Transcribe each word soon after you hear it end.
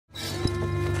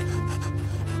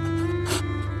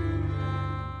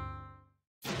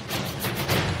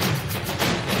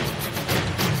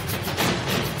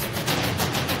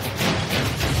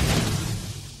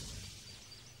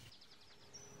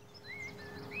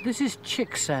This is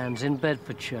Chicksands in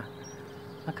Bedfordshire.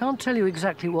 I can't tell you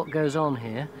exactly what goes on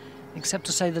here, except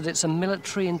to say that it's a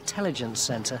military intelligence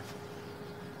centre.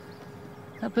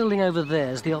 That building over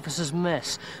there is the officers'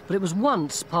 mess, but it was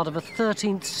once part of a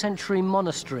 13th-century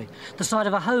monastery, the site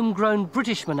of a homegrown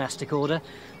British monastic order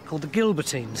called the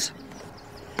Gilbertines.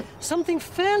 Something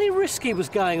fairly risky was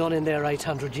going on in there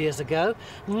 800 years ago.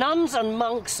 Nuns and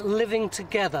monks living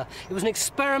together. It was an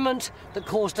experiment that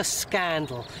caused a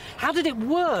scandal. How did it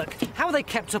work? How were they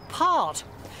kept apart?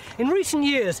 In recent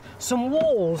years, some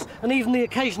walls and even the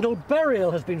occasional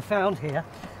burial has been found here.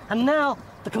 And now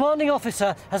the commanding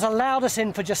officer has allowed us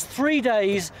in for just 3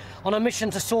 days on a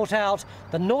mission to sort out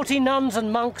the naughty nuns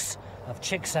and monks of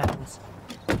Chicksands.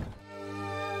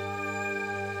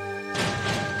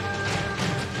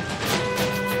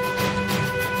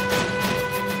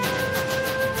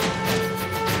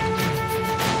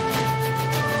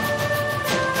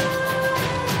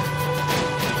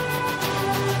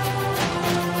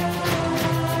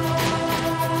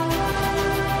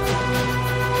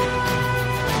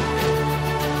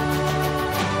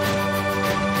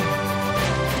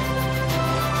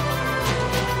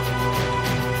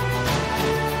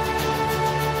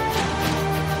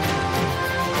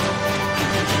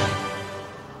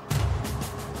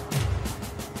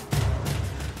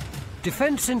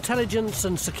 Defence Intelligence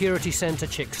and Security Centre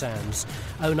Chicksands.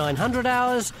 0900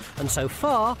 hours, and so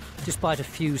far, despite a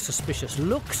few suspicious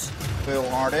looks, Phil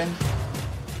Harding.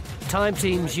 Time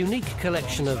Team's unique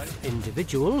collection of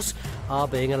individuals are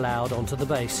being allowed onto the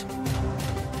base.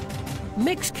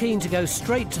 Mick's keen to go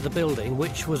straight to the building,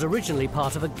 which was originally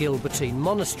part of a Gilbertine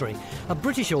monastery, a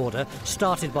British order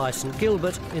started by St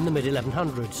Gilbert in the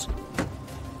mid-1100s.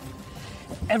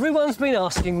 Everyone's been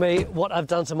asking me what I've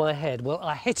done to my head. Well,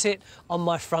 I hit it on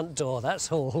my front door,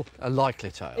 that's all. A likely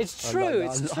tale. It's true,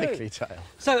 it's a likely tale.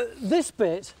 So this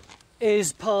bit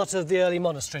is part of the early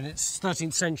monastery, and it's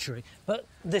 13th century, but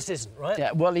this isn't, right?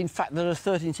 Yeah, well, in fact, there are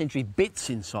 13th century bits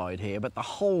inside here, but the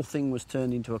whole thing was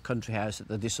turned into a country house at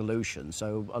the dissolution,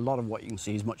 so a lot of what you can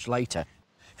see is much later.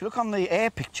 If you look on the air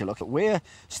picture, look, we're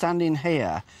standing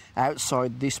here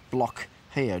outside this block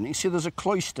here, and you can see there's a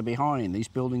cloister behind, these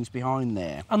buildings behind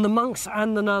there. And the monks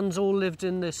and the nuns all lived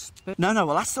in this bit? No,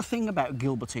 well, that's the thing about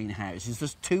Gilbertine houses.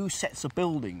 There's 2 sets of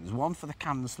buildings, one for the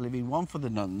canons to live in, one for the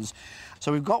nuns.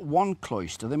 So we've got one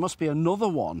cloister, there must be another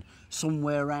one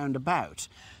somewhere round about.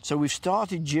 So we've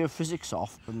started geophysics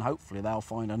off, and hopefully they'll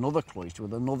find another cloister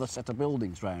with another set of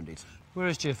buildings round it. Where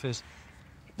is geophys?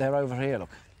 They're over here, look.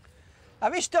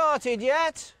 Have you started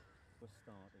yet?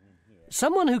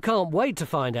 Someone who can't wait to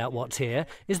find out what's here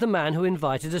is the man who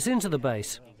invited us into the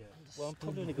base. Well, I'm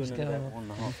probably only going to about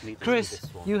 1.5 metres. Chris,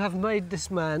 you have made this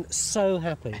man so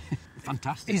happy.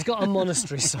 Fantastic. He's got a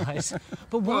monastery site.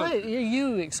 But why are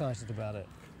you excited about it?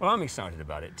 Well, I'm excited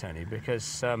about it, Tony,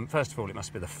 because first of all, it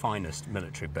must be the finest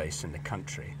military base in the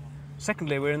country.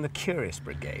 Secondly, we're in the curious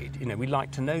brigade. You know, we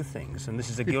like to know things, and this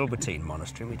is a Gilbertine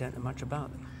monastery, and we don't know much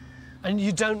about them. And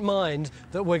you don't mind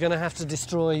that we're going to have to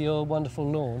destroy your wonderful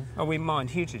lawn? Oh, we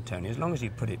mind hugely, Tony, as long as you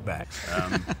put it back.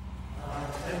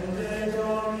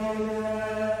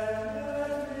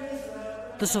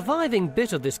 The surviving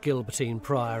bit of this Gilbertine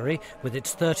priory, with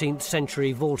its 13th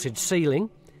century vaulted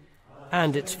ceiling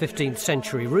and its 15th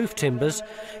century roof timbers,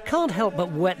 can't help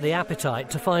but whet the appetite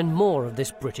to find more of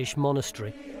this British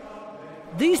monastery.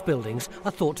 These buildings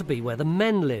are thought to be where the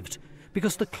men lived,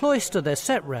 because the cloister they're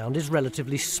set round is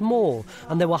relatively small,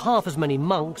 and there were half as many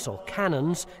monks or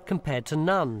canons compared to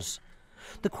nuns.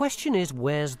 The question is,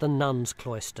 where's the nuns'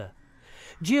 cloister?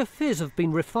 Geophys have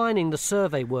been refining the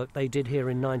survey work they did here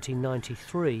in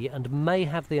 1993 and may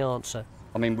have the answer.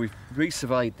 I mean, we've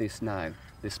resurveyed this now,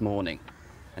 this morning,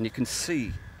 and you can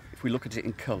see, if we look at it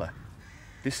in colour,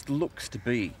 this looks to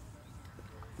be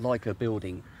like a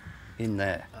building in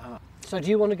there. So do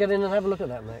you want to get in and have a look at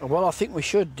that, mate? Well, I think we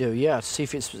should do, yeah, see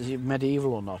if it's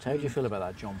medieval or not. How do you feel about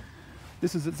that, John?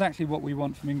 This is exactly what we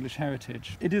want from English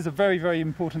heritage. It is a very, very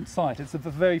important site. It's of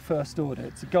the very first order.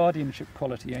 It's a guardianship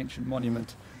quality ancient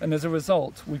monument. And as a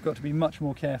result, we've got to be much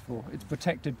more careful. It's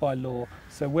protected by law,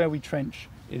 so where we trench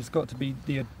is got to be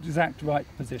the exact right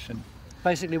position.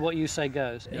 Basically what you say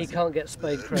goes. Yes. He can't get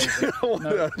spade crazy.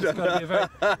 No, it's got to be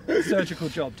a very surgical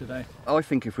job today. I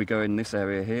think if we go in this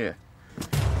area here...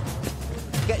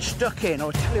 Get stuck in.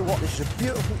 I'll tell you what, this is a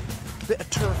beautiful bit of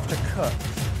turf to cut.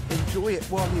 Enjoy it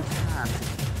while you can.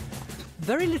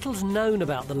 Very little's known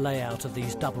about the layout of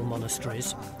these double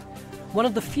monasteries. One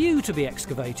of the few to be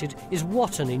excavated is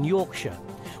Wotton in Yorkshire,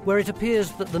 where it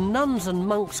appears that the nuns and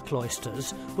monks'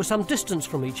 cloisters were some distance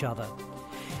from each other.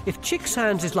 If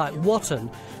Chicksands is like Wotton,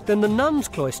 then the nuns'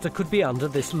 cloister could be under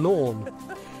this lawn.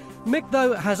 Mick,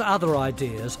 though, has other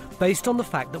ideas based on the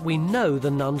fact that we know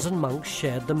the nuns and monks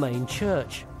shared the main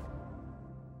church.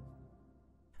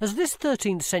 As this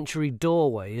 13th century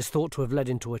doorway is thought to have led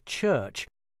into a church,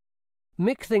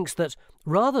 Mick thinks that,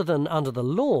 rather than under the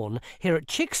lawn, here at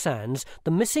Chicksands,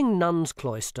 the missing nuns'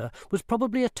 cloister was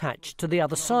probably attached to the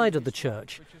other side of the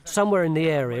church, somewhere in the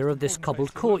area of this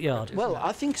cobbled courtyard. Well,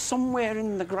 I think somewhere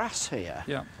in the grass here,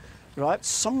 Yeah. right,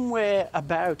 somewhere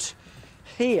about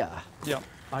here, Yeah.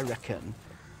 I reckon,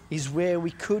 is where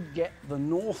we could get the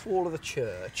north wall of the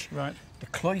church, Right. the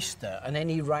cloister, and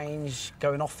any range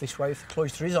going off this way if the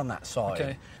cloister is on that side.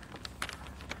 Okay.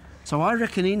 So I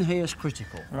reckon in here is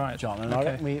critical, Right, John, and okay.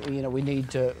 I reckon we need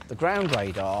the ground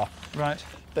radar. Right.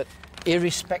 But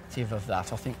irrespective of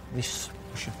that, I think we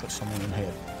should put something in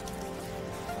here.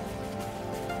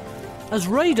 As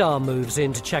radar moves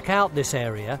in to check out this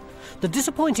area, the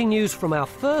disappointing news from our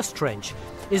first trench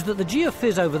is that the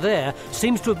geophys over there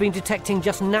seems to have been detecting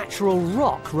just natural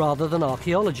rock rather than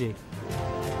archaeology.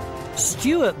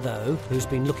 Stuart, though, who's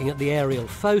been looking at the aerial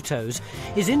photos,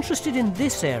 is interested in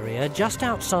this area just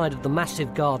outside of the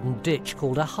massive garden ditch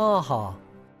called a ha-ha.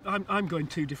 I'm going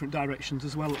two different directions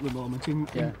as well at the moment. In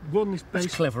Yeah. one is That's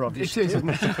based. clever of you, It is, isn't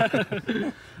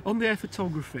it? On the air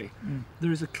photography,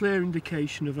 there is a clear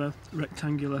indication of a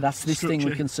rectangular. That's this thing we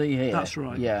structure. can see here. That's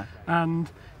right. Yeah. And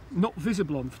not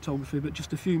visible on photography, but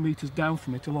just a few metres down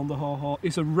from it along the ha-ha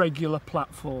is a regular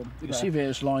platform. You can see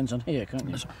various lines on here, can't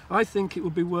you? I think it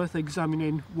would be worth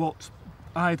examining what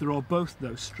either or both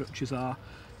those structures are,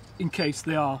 in case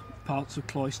they are parts of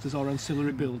cloisters or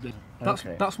ancillary building.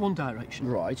 Okay. That's one direction.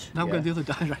 Right. Now I'm yeah. going the other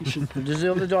direction. Does the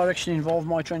other direction involve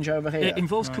my trench over here? It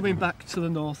involves coming back to the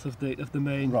north of the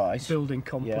main Right. building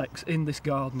complex in this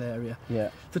garden area. Yeah.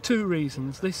 For two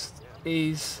reasons. This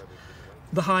is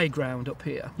the high ground up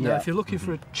here. Now, Yeah. if you're looking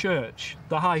for a church,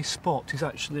 the high spot is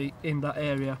actually in that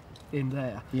area in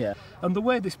there. Yeah. And the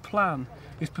way this plan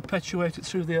is perpetuated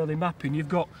through the early mapping, you've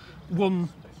got one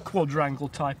quadrangle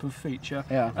type of feature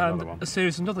Yeah. and a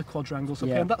series of other quadrangles up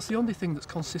Yeah. here, and that's the only thing that's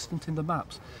consistent in the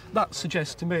maps. That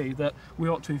suggests to me that we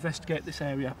ought to investigate this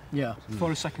area Yeah. for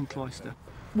a second cloister.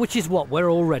 Which is what we're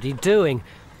already doing.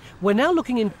 We're now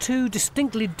looking in two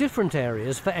distinctly different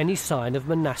areas for any sign of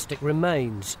monastic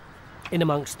remains. In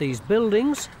amongst these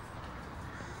buildings,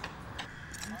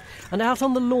 and out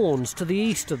on the lawns to the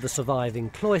east of the surviving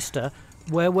cloister,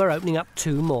 where we're opening up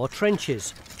two more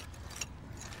trenches.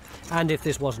 And if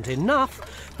this wasn't enough,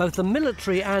 both the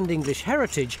military and English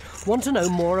heritage want to know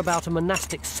more about a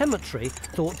monastic cemetery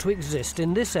thought to exist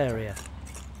in this area.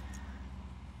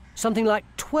 Something like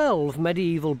 12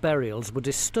 medieval burials were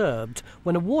disturbed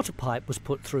when a water pipe was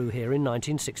put through here in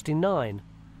 1969.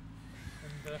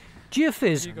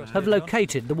 Geophys have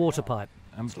located the water pipe.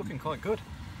 It's looking quite good.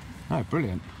 Oh,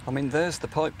 brilliant. I mean, there's the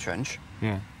pipe trench,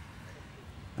 Yeah.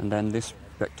 and then this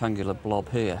rectangular blob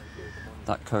here,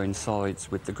 that coincides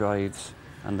with the graves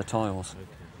and the tiles.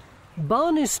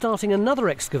 Barn is starting another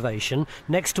excavation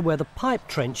next to where the pipe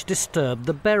trench disturbed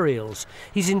the burials.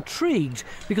 He's intrigued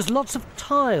because lots of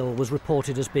tile was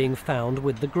reported as being found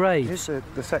with the graves. Here's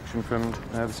the section from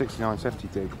the 6970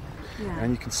 dig,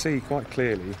 and you can see quite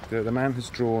clearly that the man has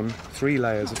drawn 3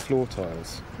 layers of floor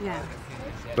tiles. Yeah.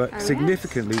 But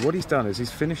significantly, what he's done is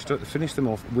he's finished them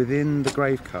off within the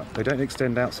grave cut. They don't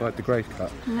extend outside the grave cut.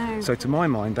 No. So to my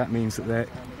mind, that means that they're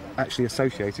actually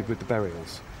associated with the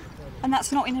burials. And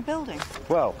that's not in a building?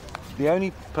 Well, the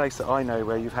only place that I know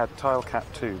where you've had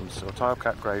tile-capped tombs or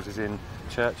tile-capped graves is in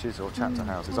churches or chapter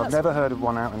houses. Well, I've never heard of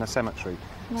one out in a cemetery.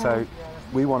 No. So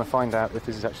we want to find out if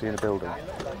this is actually in a building.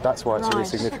 That's why it's really Right.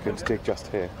 significant to dig just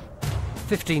here.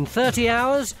 15:30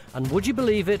 hours, and would you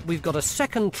believe it, we've got a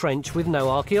second trench with no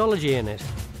archaeology in it.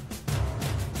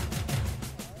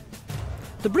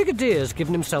 The Brigadier's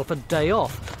given himself a day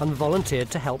off and volunteered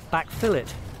to help backfill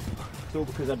it. It's all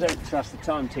because I don't trust the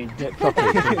timetable to do it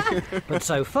properly. But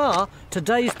so far,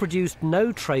 today's produced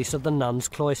no trace of the nuns'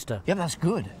 cloister. Yeah, that's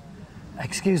good.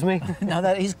 Excuse me? No,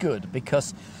 that is good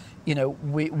because, you know,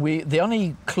 we the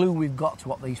only clue we've got to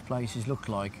what these places look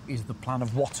like is the plan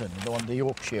of Watton, the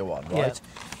Yorkshire one, right?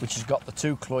 Yeah. Which has got the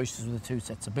 2 cloisters with the 2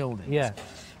 sets of buildings. Yeah.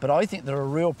 But I think there are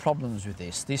real problems with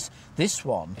this. This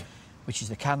one, which is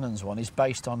the Canons one, is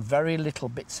based on very little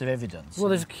bits of evidence. Well,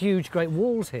 there's huge, great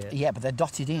walls here. Yeah, but they're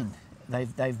dotted in.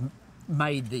 They've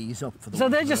made these up for the. So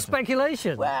they're just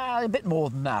speculation? Well, a bit more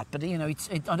than that, but you know,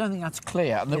 I don't think that's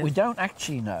clear, and that we don't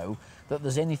actually know that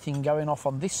there's anything going off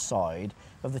on this side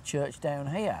of the church down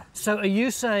here. So are you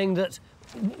saying that,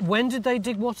 when did they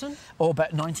dig Watton? Oh,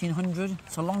 about 1900.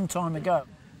 It's a long time ago.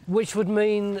 Which would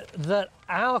mean that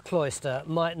our cloister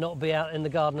might not be out in the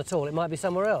garden at all. It might be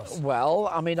somewhere else. Well,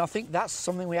 I mean, I think that's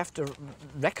something we have to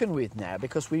reckon with now,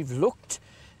 because we've looked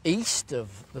east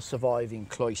of the surviving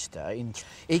cloister.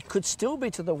 It could still be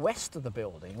to the west of the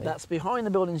building. That's behind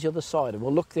the building's the other side, and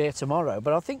we'll look there tomorrow.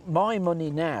 But I think my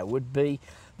money now would be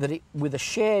that with a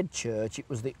shared church, it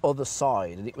was the other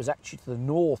side, and it was actually to the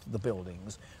north of the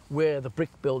buildings, where the brick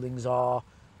buildings are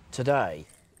today.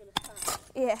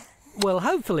 Yeah. Well,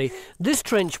 hopefully, this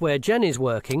trench where Jenny's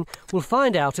working will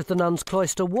find out if the nuns'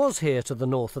 cloister was here to the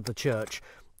north of the church,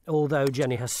 although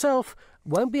Jenny herself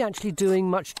won't be actually doing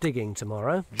much digging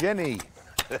tomorrow. Jenny.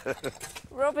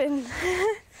 Robin.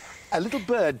 A little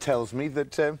bird tells me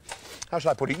that, how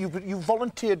shall I put it, you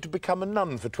volunteered to become a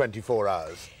nun for 24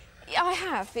 hours. I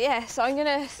have, yes. I'm going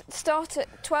to start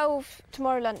at 12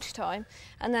 tomorrow lunchtime,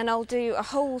 and then I'll do a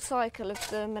whole cycle of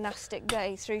the monastic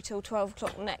day through till 12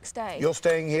 o'clock the next day. You're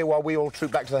staying here while we all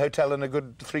troop back to the hotel and a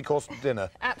good 3-course dinner?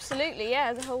 Absolutely,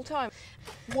 yeah, the whole time.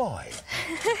 Why?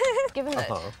 Given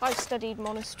that I've studied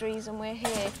monasteries and we're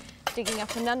here digging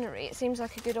up a nunnery, it seems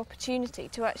like a good opportunity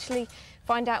to actually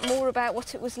find out more about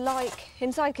what it was like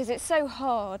inside, because it's so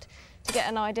hard to get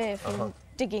an idea from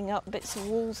digging up bits of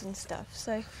walls and stuff,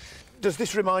 so... Does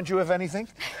this remind you of anything?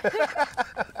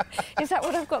 Is that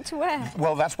what I've got to wear?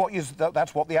 Well, that's what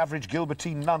the average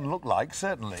Gilbertine nun looked like,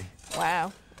 certainly.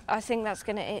 Wow. I think that's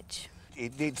going to itch.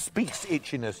 It speaks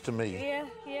itchiness to me. Yeah,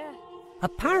 yeah.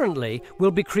 Apparently,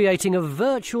 we'll be creating a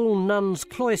virtual nuns'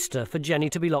 cloister for Jenny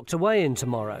to be locked away in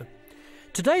tomorrow.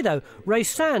 Today, though, Ray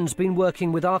Sand's been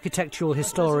working with architectural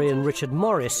historian Richard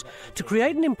Morris to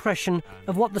create an impression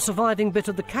of what the surviving bit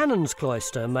of the canon's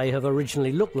cloister may have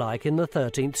originally looked like in the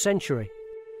 13th century.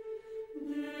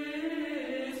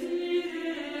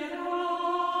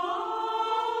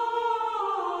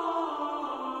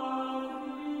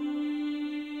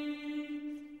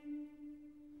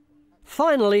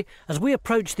 Finally, as we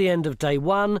approach the end of day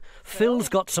one, Phil's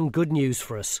got some good news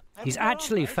for us. He's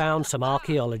actually found some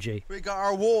archaeology. We got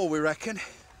our wall, we reckon.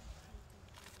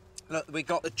 Look, we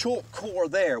got the chalk core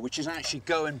there, which is actually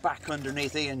going back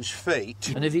underneath Ian's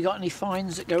feet. And have you got any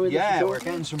finds that go with it? Yeah, we're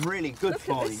getting some really good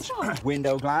finds.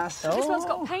 Window glass. This one's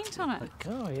got paint on it.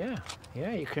 Oh, yeah.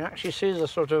 Yeah, you can actually see the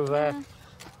sort of,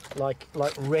 like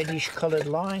reddish-coloured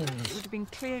lines. It would have been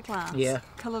clear glass,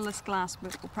 colourless glass,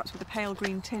 or perhaps with a pale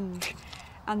green tinge.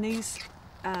 And these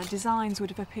designs would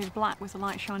have appeared black with the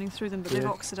light shining through them, but they've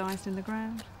oxidised in the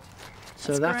ground.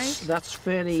 So that's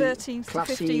fairly 13th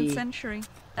classy. to 15th century.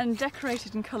 And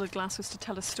decorated in coloured glass was to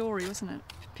tell a story, wasn't it?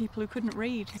 For people who couldn't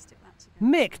read.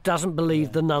 Mick doesn't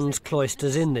believe the nuns'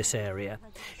 cloister's in this area.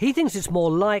 He thinks it's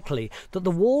more likely that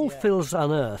the wall Phil's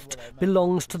unearthed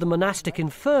belongs to the monastic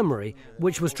infirmary,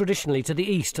 which was traditionally to the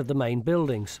east of the main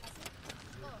buildings.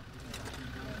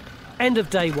 End of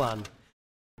day one.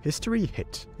 History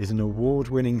Hit is an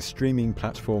award-winning streaming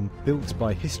platform built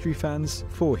by history fans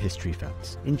for history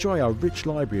fans. Enjoy our rich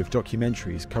library of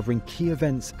documentaries covering key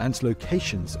events and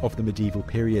locations of the medieval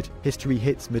period. History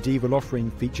Hit's medieval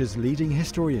offering features leading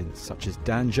historians such as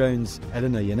Dan Jones,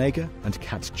 Eleanor Janega and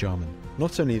Kat Jarman.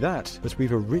 Not only that, but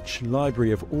we've a rich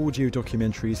library of audio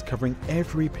documentaries covering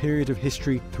every period of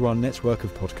history through our network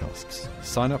of podcasts.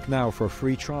 Sign up now for a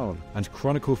free trial, and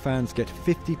Chronicle fans get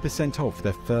 50% off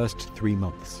their first 3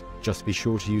 months. Just be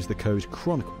sure to use the code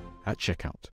Chronicle at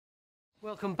checkout.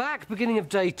 Welcome back, beginning of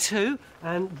day two,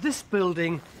 and this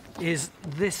building is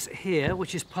this here,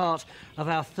 which is part of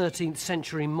our 13th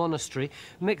century monastery.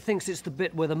 Mick thinks it's the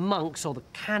bit where the monks, or the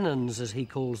canons as he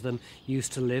calls them,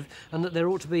 used to live, and that there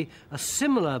ought to be a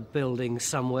similar building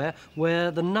somewhere where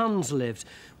the nuns lived.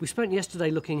 We spent yesterday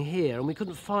looking here and we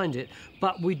couldn't find it,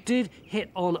 but we did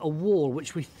hit on a wall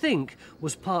which we think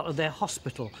was part of their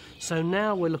hospital. So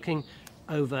now we're looking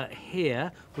over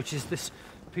here, which is this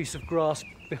piece of grass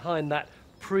behind that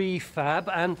prefab,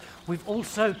 and we've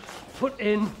also put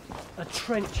in a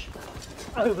trench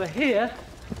over here.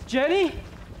 Jenny?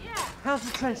 Yeah? How's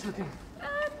the trench looking?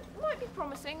 Might be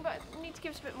promising, but we need to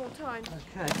give us a bit more time.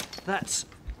 Okay, that's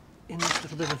in this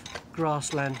little bit of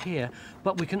grassland here,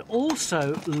 but we can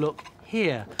also look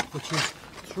here, which is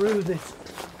through this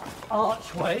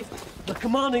archway. The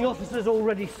commanding officer's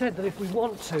already said that if we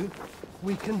want to,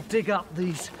 we can dig up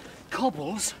these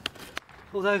cobbles.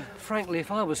 Although, frankly, if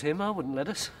I was him, I wouldn't let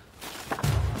us.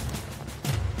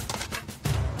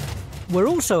 We're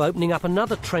also opening up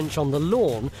another trench on the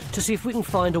lawn to see if we can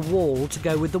find a wall to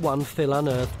go with the one Phil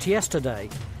unearthed yesterday.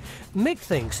 Mick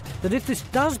thinks that if this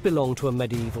does belong to a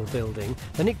medieval building,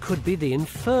 then it could be the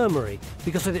infirmary,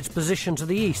 because of its position to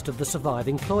the east of the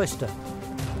surviving cloister.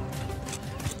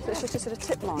 So it's just a sort of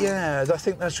tip line? Yeah, I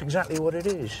think that's exactly what it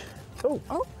is. Oh.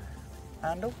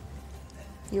 handle.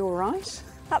 You're right.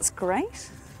 That's great.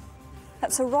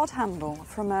 That's a rod handle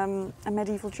from a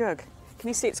medieval jug. Can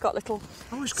you see it's got little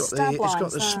stab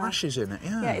lines the there. slashes in it,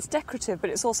 yeah. Yeah, it's decorative, but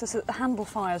it's also so that the handle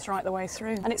fires right the way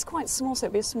through. And it's quite small, so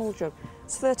it'd be a small jug.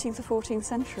 It's 13th or 14th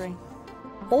century.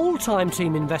 All time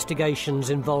team investigations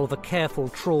involve a careful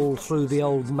trawl through the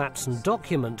old maps and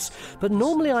documents, but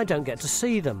normally I don't get to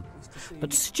see them.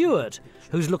 But Stuart,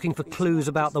 who's looking for clues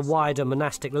about the wider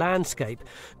monastic landscape,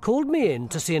 called me in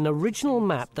to see an original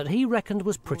map that he reckoned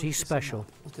was pretty special.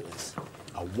 Look at this.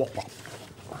 A whopper.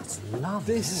 That's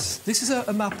lovely. This is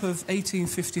a map of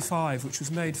 1855, which was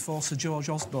made for Sir George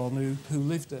Osborne, who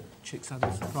lived at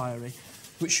Chicksands Priory,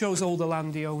 which shows all the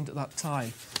land he owned at that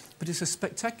time. But it's a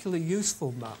spectacularly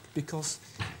useful map because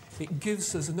it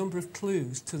gives us a number of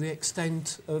clues to the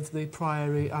extent of the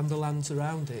priory and the lands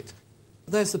around it.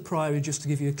 There's the priory, just to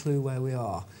give you a clue where we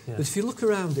are. Yeah. But if you look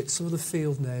around it, some of the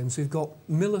field names, we've got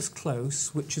Miller's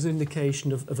Close, which is an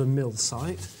indication of a mill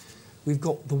site. We've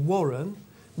got the Warren,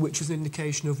 which is an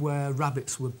indication of where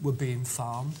rabbits were being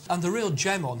farmed. And the real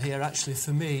gem on here, actually,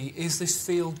 for me, is this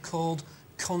field called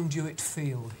Conduit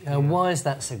Field. Why is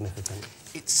that significant?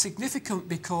 It's significant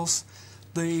because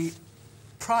the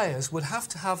priors would have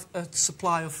to have a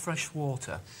supply of fresh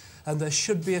water, and there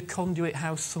should be a conduit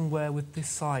house somewhere with this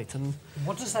site. And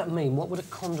what does that mean? What would a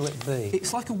conduit be?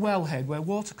 It's like a wellhead where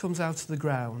water comes out of the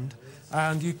ground,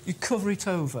 and you cover it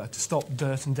over to stop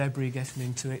dirt and debris getting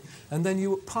into it, and then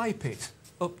you pipe it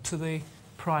up to the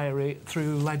priory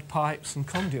through lead pipes and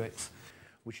conduits.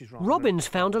 Robbins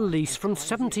found a lease from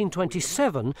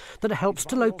 1727 that helps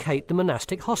to locate the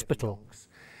monastic hospital.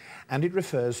 And it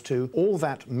refers to all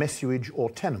that messuage or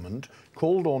tenement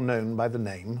called or known by the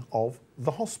name of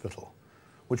the hospital,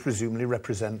 which presumably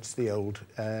represents the old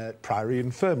priory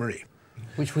infirmary.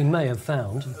 Which we may have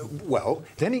found. Well,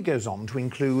 then he goes on to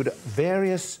include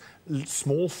various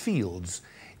small fields,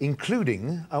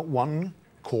 including one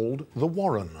called the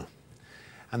Warren.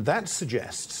 And that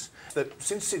suggests that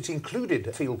since it's included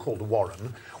a field called the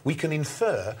Warren, we can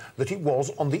infer that it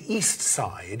was on the east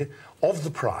side of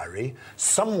the priory,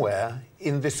 somewhere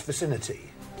in this vicinity.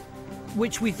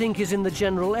 Which we think is in the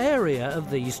general area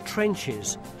of these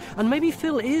trenches. And maybe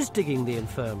Phil is digging the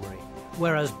infirmary,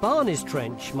 whereas Barney's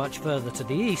trench, much further to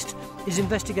the east, is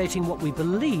investigating what we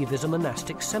believe is a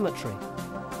monastic cemetery.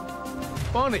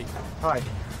 Barney. Hi.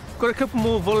 Got a couple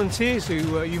more volunteers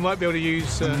who you might be able to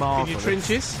use in your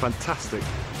trenches. Fantastic.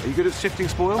 Are you good at shifting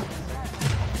spoil?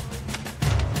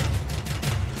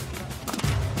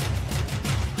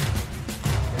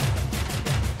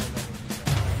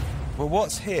 Well,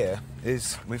 what's here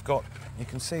is we've got, you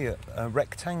can see a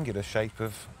rectangular shape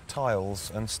of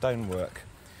tiles and stonework.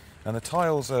 And the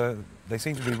tiles they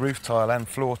seem to be roof tile and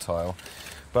floor tile.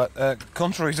 But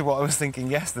contrary to what I was thinking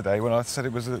yesterday when I said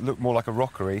it looked more like a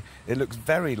rockery, it looks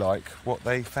very like what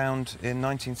they found in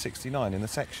 1969 in the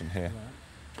section here,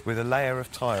 with a layer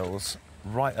of tiles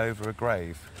right over a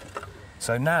grave.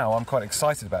 So now I'm quite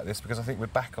excited about this because I think we're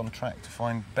back on track to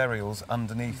find burials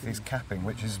underneath this capping,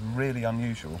 which is really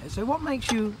unusual. So what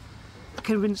makes you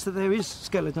convinced that there is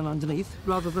skeleton underneath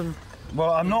rather than...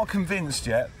 Well, I'm not convinced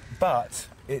yet, but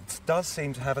it does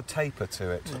seem to have a taper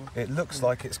to it. It looks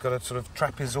like it's got a sort of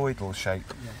trapezoidal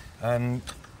shape. And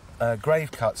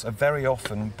grave cuts are very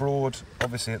often broad,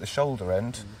 obviously at the shoulder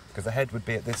end, because the head would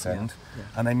be at this end,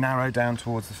 and they narrow down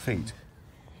towards the feet.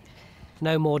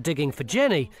 No more digging for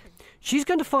Jenny. She's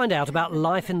going to find out about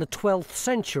life in the 12th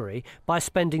century by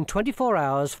spending 24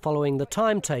 hours following the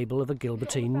timetable of a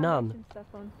Gilbertine nun.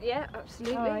 Yeah,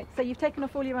 absolutely. All right, so you've taken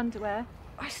off all your underwear.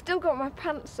 I still got my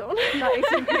pants on. That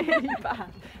is really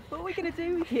bad. What are we going to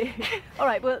do with you? All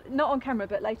right, well, not on camera,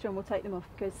 but later on we'll take them off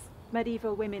because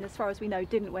medieval women, as far as we know,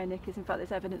 didn't wear knickers. In fact,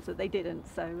 there's evidence that they didn't,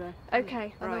 so... OK,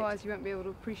 right. Otherwise you won't be able to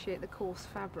appreciate the coarse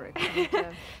fabric.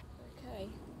 OK,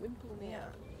 wimple me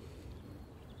out.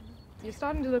 You're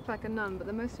starting to look like a nun, but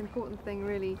the most important thing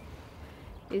really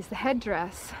is the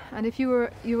headdress. And if you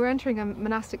were entering a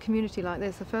monastic community like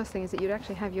this, the first thing is that you'd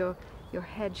actually have your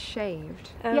head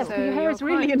shaved. Yes, so your hair is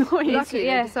really annoying. Luckily,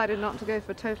 they decided not to go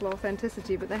for total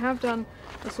authenticity, but they have done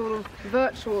a sort of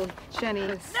virtual Jenny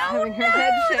having her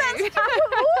head shaved.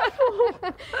 That's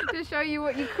awful! To show you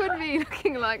what you could be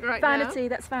looking like now. Vanity,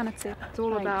 that's vanity. It's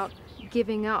all about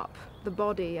giving up the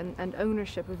body and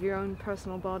ownership of your own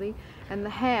personal body, and the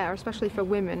hair, especially for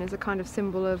women, is a kind of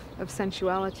symbol of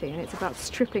sensuality, and it's about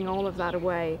stripping all of that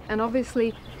away and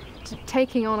obviously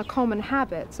taking on a common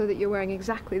habit so that you're wearing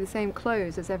exactly the same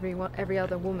clothes as every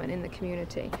other woman in the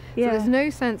community. So there's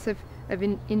no sense of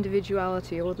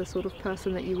individuality or the sort of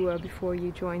person that you were before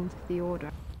you joined the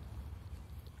order.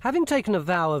 Having taken a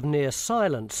vow of near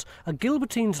silence, a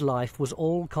Gilbertine's life was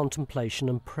all contemplation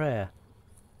and prayer.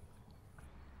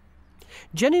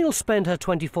 Jenny will spend her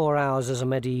 24 hours as a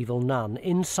medieval nun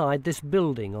inside this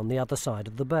building on the other side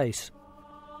of the base.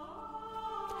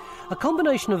 A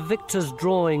combination of Victor's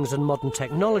drawings and modern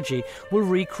technology will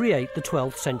recreate the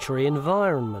 12th century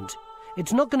environment.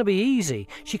 It's not going to be easy.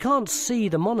 She can't see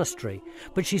the monastery,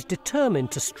 but she's determined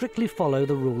to strictly follow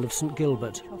the rule of St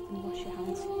Gilbert.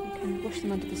 Wash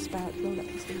them under the spout, roll up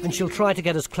the sleeves. And she'll try to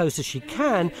get as close as she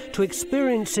can to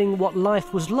experiencing what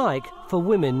life was like for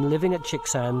women living at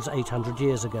Chicksands 800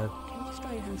 years ago. Can you just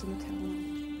dry your hands on the towel?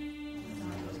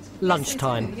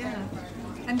 Lunchtime. Yeah.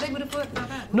 And they would have worked like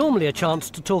that. Normally a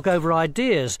chance to talk over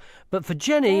ideas, but for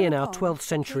Jenny in our 12th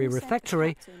century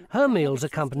refectory, her meal's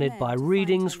accompanied by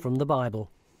readings from the Bible.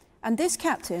 And this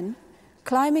captain,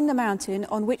 climbing the mountain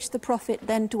on which the prophet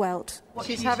then dwelt.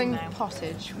 She's having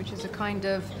pottage, which is a kind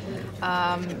of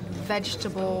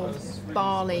vegetable,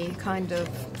 barley kind of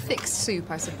thick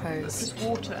soup, I suppose. Just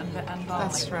water and barley.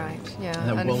 That's right,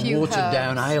 yeah. And a watered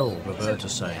down ale,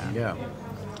 Roberta's saying, yeah.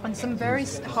 And some very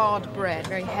hard bread,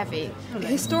 very heavy.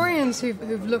 Historians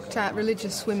who've looked at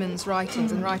religious women's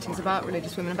writings and writings about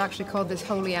religious women have actually called this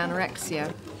holy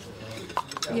anorexia.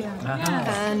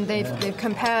 Yeah. And they've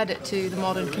compared it to the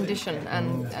modern condition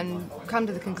and come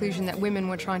to the conclusion that women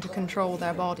were trying to control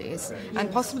their bodies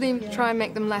and possibly try and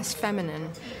make them less feminine.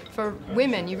 For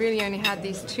women, you really only had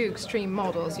these two extreme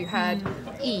models. You had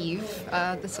Eve,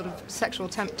 the sort of sexual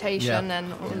temptation and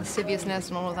lasciviousness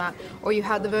and all of that, or you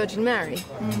had the Virgin Mary.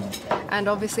 And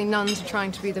obviously nuns are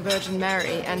trying to be the Virgin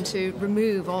Mary and to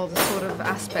remove all the sort of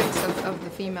aspects of the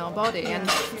female body. And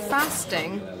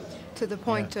fasting to the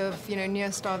point of, you know,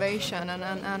 near starvation and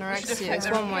anorexia is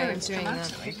one way of doing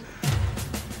that.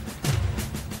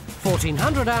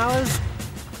 1400 hours,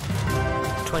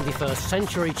 21st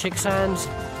century Chicksands,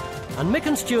 and Mick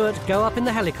and Stuart go up in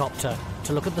the helicopter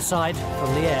to look at the site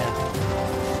from the air.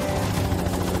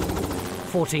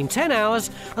 1410 hours,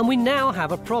 and we now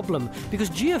have a problem, because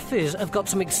Geophys have got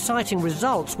some exciting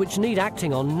results which need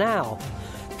acting on now.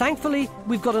 Thankfully,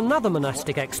 we've got another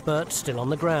monastic expert still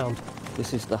on the ground.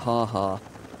 This is the Ha-Ha.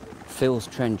 Phil's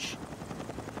trench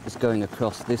is going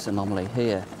across this anomaly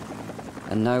here.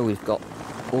 And now we've got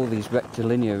all these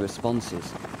rectilinear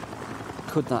responses.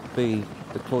 Could that be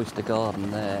the cloister garden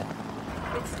there?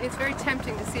 It's very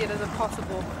tempting to see it as a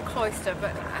possible cloister,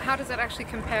 but how does that actually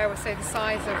compare with, say, the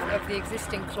size of the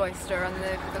existing cloister and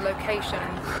the location?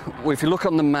 Well, if you look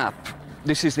on the map,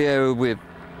 this is the area we're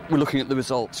looking at the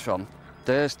results from.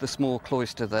 There's the small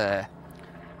cloister there.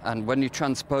 And when you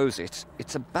transpose it,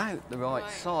 it's about the right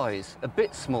size, a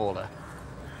bit smaller.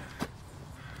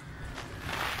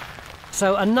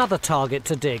 So another target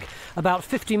to dig, about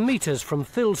 50 metres from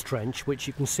Phil's trench, which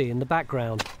you can see in the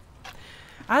background.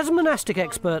 As monastic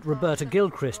expert Roberta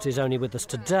Gilchrist is only with us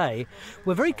today,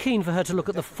 we're very keen for her to look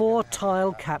at the 4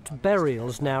 tile-capped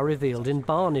burials now revealed in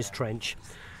Barney's trench.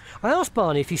 I asked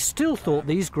Barney if he still thought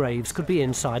these graves could be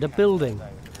inside a building.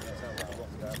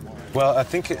 Well, I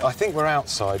think we're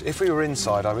outside. If we were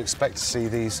inside, I would expect to see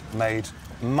these made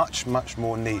much, much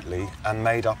more neatly and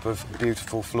made up of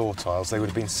beautiful floor tiles. They would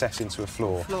have been set into a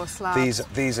floor. Floor slabs.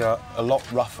 These are a lot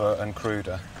rougher and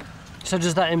cruder. So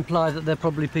does that imply that they're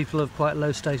probably people of quite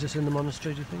low status in the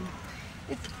monastery, do you think?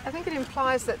 I think it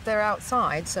implies that they're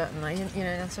outside, certainly, you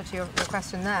know, in answer to your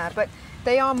question there. But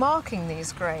they are marking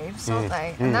these graves, aren't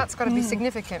they? And that's got to be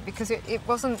significant, because it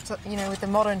wasn't, you know, with the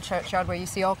modern churchyard where you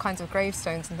see all kinds of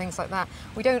gravestones and things like that.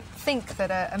 We don't think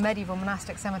that a medieval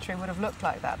monastic cemetery would have looked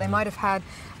like that. They might have had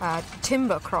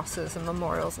timber crosses and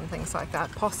memorials and things like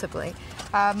that, possibly.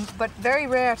 But very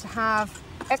rare to have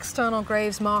external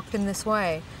graves marked in this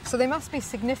way. So they must be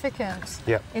significant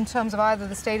in terms of either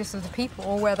the status of the people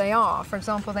or where they are. For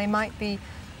example, they might be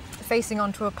facing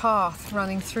onto a path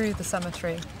running through the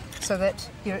cemetery, so that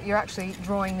you're actually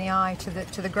drawing the eye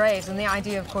to the graves. And the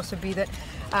idea, of course, would be that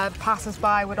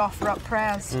passers-by would offer up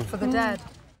prayers for the dead.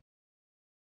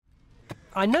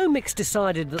 I know Mick's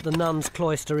decided that the nuns'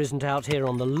 cloister isn't out here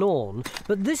on the lawn,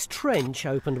 but this trench,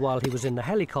 opened while he was in the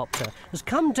helicopter, has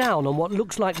come down on what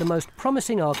looks like the most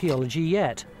promising archaeology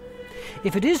yet.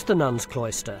 If it is the nuns'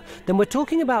 cloister, then we're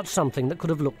talking about something that could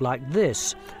have looked like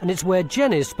this, and it's where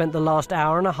Jenny's spent the last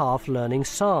hour and a half learning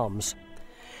psalms.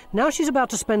 Now she's about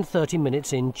to spend 30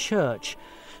 minutes in church,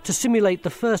 to simulate the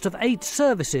first of 8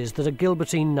 services that a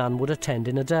Gilbertine nun would attend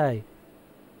in a day.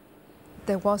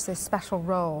 There was this special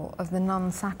role of the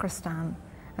nun sacristan,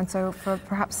 and so for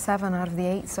perhaps 7 out of the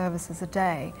 8 services a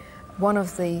day, one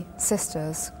of the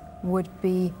sisters would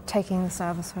be taking the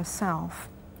service herself,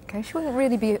 Okay, she wouldn't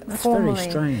really be formally...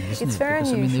 That's very strange, isn't it's it? Very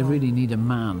because, unusual. I mean, they really need a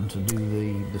man to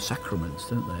do the sacraments,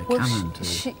 don't they? A Well, canon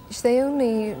to... they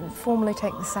only formally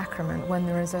take the sacrament when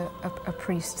there is a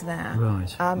priest there.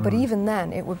 Right. But even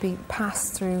then, it would be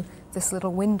passed through this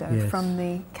little window from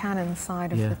the canon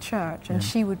side of the church, and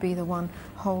she would be the one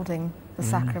holding the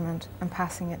sacrament and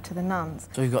passing it to the nuns.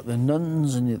 So you've got the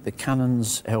nuns and the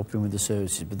canons helping with the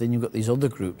services, but then you've got these other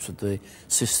groups of the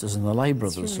sisters and the lay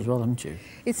brothers as well, haven't you?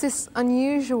 It's this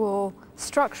unusual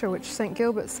structure which St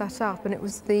Gilbert set up, and it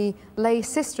was the lay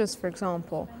sisters, for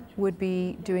example, would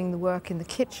be doing the work in the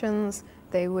kitchens.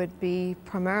 They would be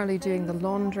primarily doing the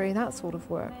laundry, that sort of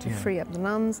work, to free up the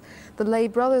nuns. The lay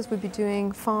brothers would be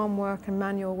doing farm work and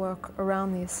manual work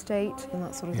around the estate and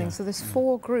that sort of thing. So there's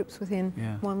 4 groups within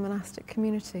one monastic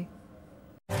community.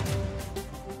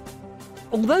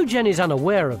 Although Jenny's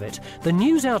unaware of it, the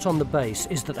news out on the base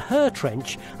is that her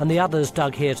trench and the others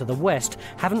dug here to the west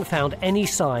haven't found any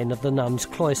sign of the nuns'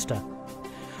 cloister.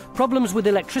 Problems with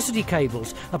electricity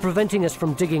cables are preventing us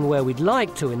from digging where we'd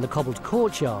like to in the cobbled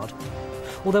courtyard.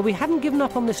 Although we haven't given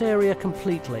up on this area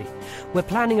completely. We're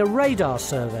planning a radar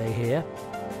survey here.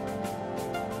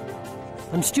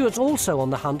 And Stuart's also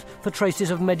on the hunt for traces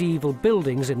of medieval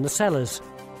buildings in the cellars.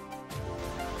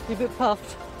 You a bit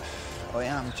puffed? I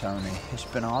am, Tony. It's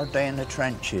been a hard day in the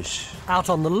trenches. Out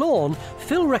on the lawn,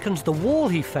 Phil reckons the wall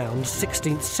he found's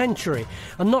 16th century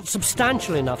and not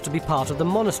substantial enough to be part of the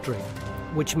monastery.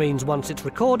 Which means once it's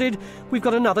recorded, we've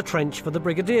got another trench for the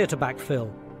Brigadier to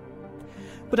backfill.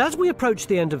 But as we approach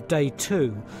the end of day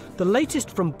 2, the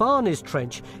latest from Barney's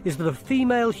trench is that a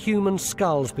female human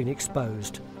skull's been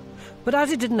exposed. But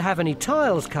as it didn't have any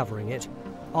tiles covering it,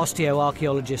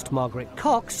 osteoarchaeologist Margaret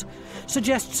Cox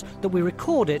suggests that we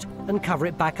record it and cover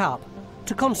it back up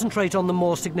to concentrate on the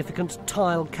more significant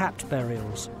tile-capped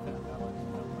burials.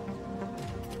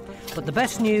 But the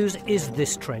best news is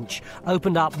this trench,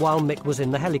 opened up while Mick was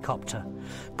in the helicopter.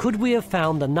 Could we have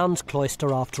found the nuns'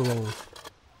 cloister after all?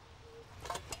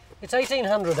 It's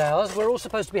 1800 hours. We're all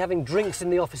supposed to be having drinks in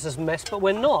the officers' mess, but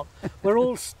we're not. We're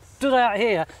all stood out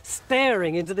here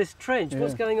staring into this trench.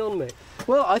 What's going on, Mick?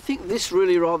 Well, I think this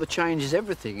really rather changes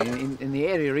everything. In the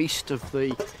area east of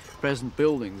the present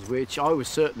buildings, which I was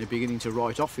certainly beginning to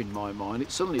write off in my mind,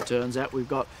 it suddenly turns out we've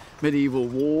got medieval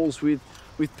walls with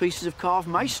pieces of carved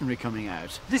masonry coming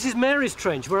out. This is Mary's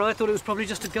trench, where I thought it was probably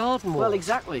just a garden wall. Well,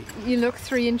 exactly. You look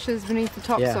 3 inches beneath the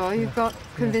topsoil, you've got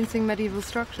convincing medieval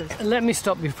structures. Let me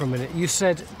stop you for a minute. You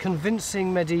said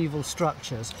convincing medieval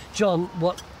structures. John,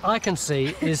 what I can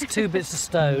see is 2 bits of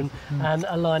stone and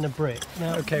a line of brick.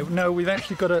 Now, okay, no, we've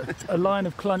actually got a line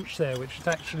of clunch there, which is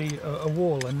actually a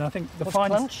wall, and I think the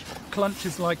finest clunch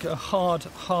is like a hard,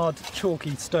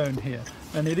 chalky stone here.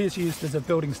 And it is used as a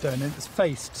building stone, and it's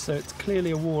faced, so it's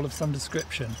clearly a wall of some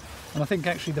description. And I think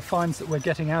actually the finds that we're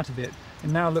getting out of it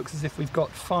now looks as if we've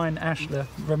got fine ashlar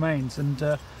remains. And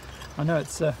I know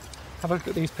it's... have a look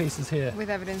at these pieces here. With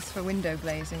evidence for window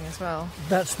glazing as well.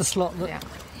 That's the slot that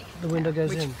the window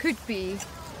goes in. Which could be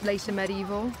later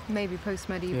medieval, maybe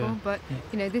post-medieval, but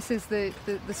you know, this is the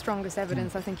strongest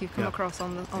evidence I think you've come across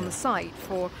on the site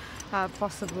for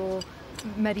possible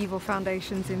medieval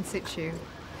foundations in situ.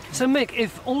 So Mick,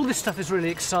 if all this stuff is really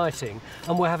exciting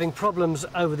and we're having problems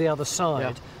over the other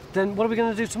side, then what are we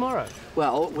going to do tomorrow?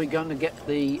 Well, we're going to get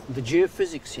the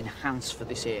geophysics enhanced for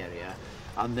this area,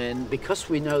 and then because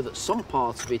we know that some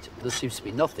parts of it there seems to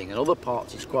be nothing and other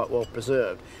parts is quite well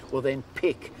preserved, we'll then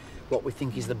pick what we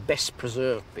think is the best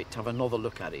preserved bit, have another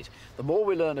look at it. The more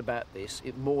we learn about this,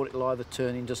 the more it'll either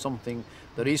turn into something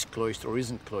that is cloister or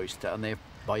isn't cloister, and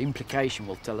by implication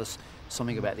will tell us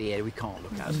something about the area we can't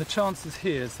look at. And the chances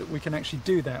here is that we can actually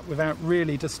do that without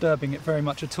really disturbing it very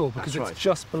much at all, because it's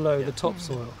just below the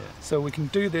topsoil. So we can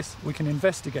do this, we can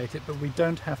investigate it, but we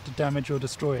don't have to damage or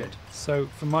destroy it. So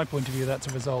from my point of view, that's a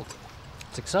result.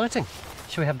 It's exciting.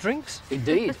 Shall we have drinks?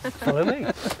 Indeed. Follow me.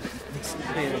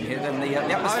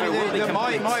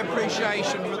 My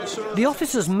appreciation for the sort of... The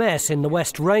officers' mess in the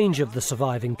West Range of the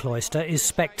surviving cloister is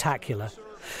spectacular.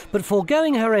 But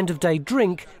foregoing her end-of-day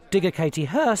drink, digger Katie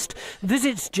Hurst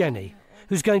visits Jenny,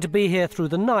 who's going to be here through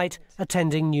the night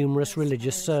attending numerous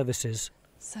religious services.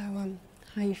 So, how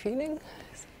are you feeling?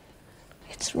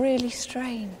 It's really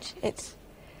strange.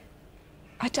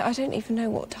 I don't even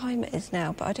know what time it is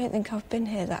now, but I don't think I've been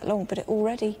here that long, but it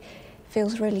already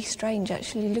feels really strange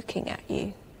actually looking at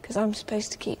you, because I'm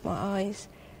supposed to keep my eyes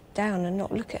down and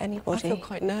not look at anybody. I feel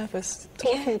quite nervous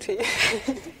talking to you.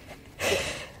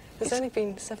 It's only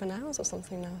been 7 hours or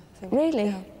something now, I think. Really?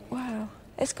 Yeah. Wow.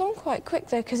 It's gone quite quick,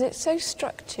 though, because it's so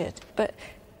structured, but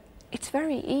it's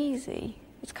very easy.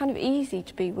 It's kind of easy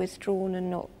to be withdrawn and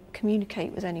not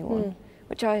communicate with anyone,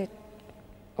 which I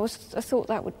I thought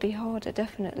that would be harder,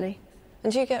 definitely.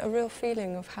 And do you get a real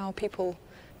feeling of how people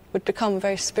would become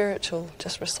very spiritual,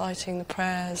 just reciting the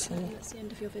prayers? And that's the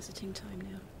end of your visiting time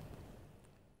now.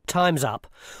 Time's up.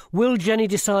 Will Jenny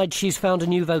decide she's found a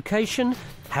new vocation?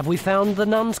 Have we found the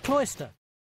Nuns' Cloister?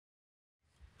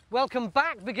 Welcome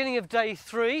back, beginning of day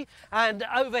 3, and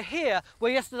over here,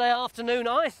 where yesterday afternoon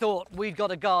I thought we'd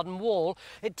got a garden wall,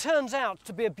 it turns out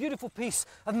to be a beautiful piece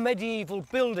of medieval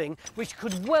building which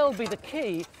could well be the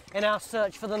key in our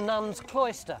search for the Nuns'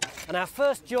 Cloister. And our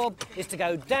first job is to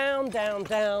go down, down,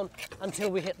 down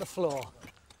until we hit the floor.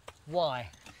 Why?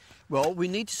 Well, we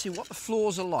need to see what the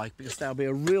floors are like, because there'll be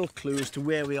a real clue as to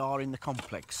where we are in the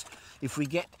complex. If we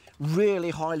get really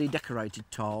highly decorated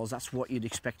tiles, that's what you'd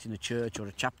expect in a church or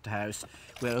a chapter house,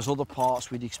 whereas other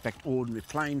parts we'd expect ordinary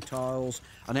plain tiles,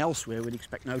 and elsewhere we'd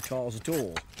expect no tiles at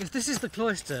all. If this is the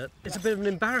cloister, it's a bit of an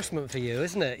embarrassment for you,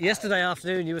 isn't it? Yesterday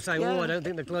afternoon you were saying, oh, I don't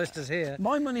think the cloister's here.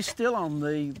 My money's still on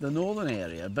the northern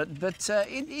area, but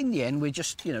in the end we're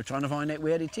just, you know, trying to find out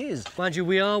where it is. Mind you,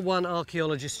 we are one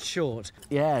archaeologist short.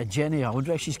 Yeah, Jenny, I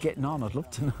wonder how she's getting on, I'd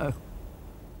love to know.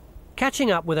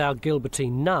 Catching up with our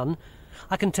Gilbertine nun,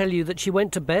 I can tell you that she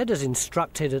went to bed as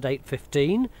instructed at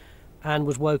 8:15 and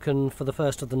was woken for the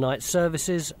first of the night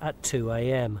services at 2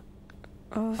 a.m.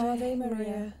 Ave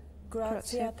Maria,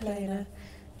 gratia plena,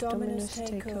 Dominus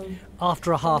tecum.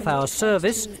 After a half-hour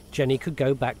service, Jenny could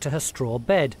go back to her straw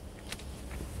bed.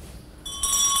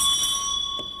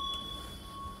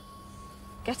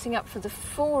 Getting up for the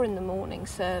 4 in the morning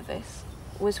service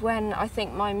was when I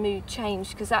think my mood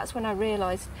changed, because that's when I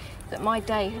realised that my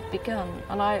day had begun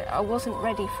and I wasn't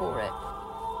ready for it.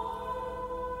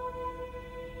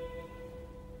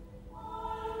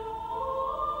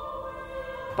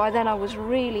 By then I was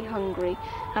really hungry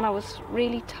and I was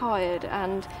really tired,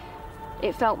 and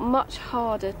it felt much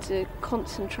harder to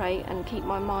concentrate and keep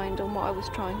my mind on what I was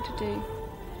trying to do.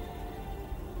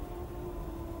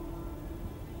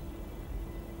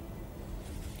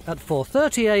 At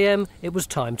 4:30 a.m. it was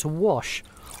time to wash,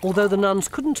 although the nuns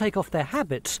couldn't take off their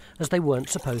habits as they weren't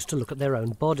supposed to look at their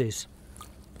own bodies.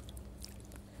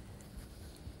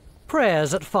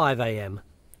 Prayers at 5 a.m,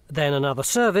 then another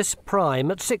service, prime,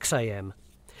 at 6 a.m.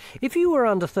 If you were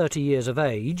under 30 years of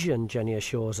age, and Jenny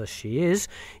assures us she is,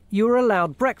 you were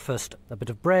allowed breakfast, a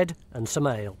bit of bread and some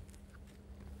ale.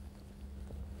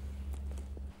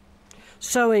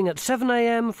 Sewing at 7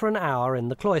 a.m. for an hour in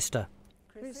the cloister.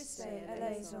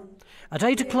 At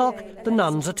 8 o'clock, the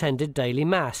nuns attended daily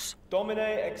mass. Domine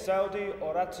exaudi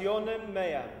orationem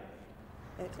meam.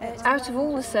 Out of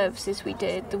all the services we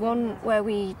did, the one where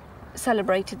we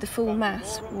celebrated the full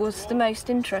mass was the most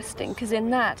interesting, because in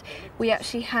that we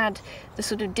actually had the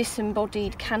sort of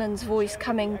disembodied canon's voice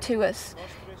coming to us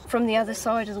from the other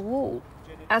side of the wall.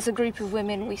 As a group of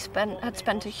women, we had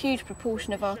spent a huge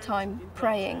proportion of our time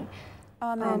praying.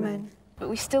 Amen. Amen. But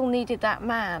we still needed that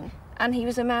man, and he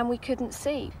was a man we couldn't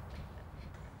see.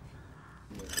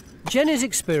 Jenny's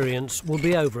experience will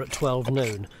be over at 12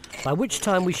 noon, by which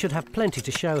time we should have plenty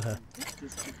to show her.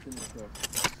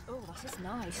 Oh, that is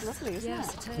nice. Lovely, isn't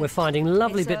it? We're finding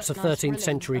lovely bits of 13th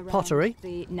century pottery.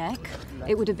 The neck,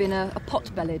 it would have been a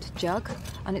pot-bellied jug,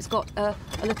 and it's got a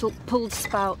little pulled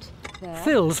spout there.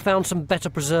 Phil's found some better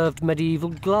preserved medieval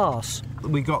glass.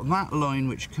 We got that line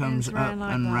which comes up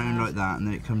and round like that, and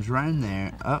then it comes round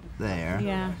there, up there,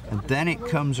 and then it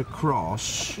comes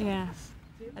across.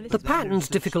 The pattern's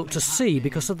difficult to see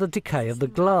because of the decay of the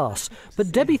glass,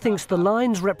 but Debbie thinks the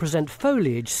lines represent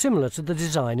foliage similar to the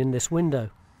design in this window.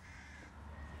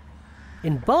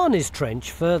 In Barney's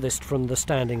trench, furthest from the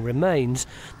standing remains,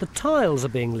 the tiles are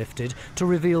being lifted to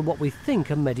reveal what we think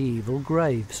are medieval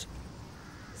graves.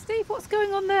 Steve, what's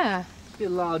going on there? A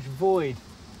large void.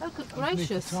 Oh, good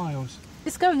gracious. The tiles.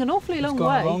 It's going an awfully long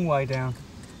way. It's gone a long way down.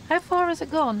 How far has it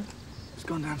gone? It's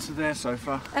gone down to there so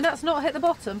far. And that's not hit the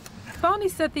bottom? Barney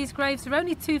said these graves are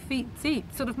only 2 feet deep,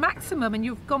 sort of maximum, and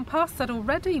you've gone past that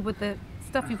already with the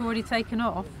stuff you've already taken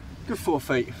off. Good 4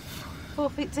 feet. 4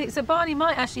 feet deep. So Barney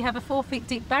might actually have a 4 feet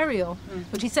deep burial,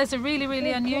 which he says are really,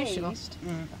 really unusual.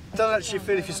 It does actually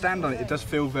feel, if you stand on it, it does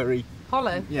feel very...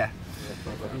 hollow? Yeah.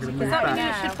 Does that mean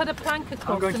you should put a plank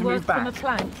across and work from a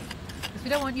plank? Because we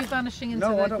don't want you vanishing into a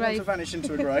grave. No, I don't want to vanish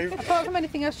into a grave. Apart from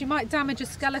anything else, you might damage a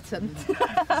skeleton.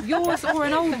 Yours or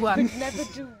an old one. Never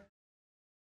do.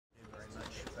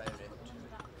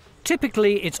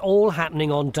 Typically, it's all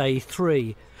happening on day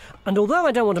 3. And although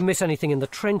I don't want to miss anything in the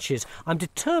trenches, I'm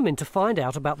determined to find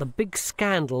out about the big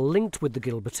scandal linked with the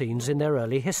Gilbertines in their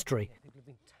early history.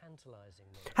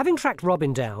 Having tracked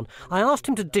Robin down, I asked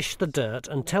him to dish the dirt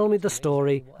and tell me the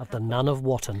story of the Nun of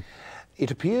Wotton. It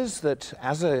appears that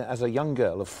as a young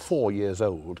girl of 4 years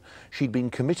old, she'd been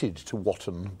committed to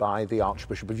Wotton by the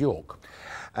Archbishop of York.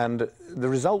 And the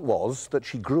result was that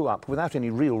she grew up without any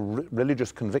real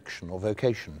religious conviction or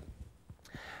vocation,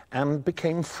 and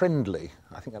became friendly,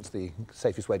 I think that's the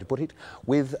safest way to put it,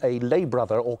 with a lay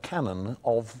brother or canon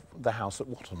of the house at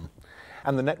Wotton.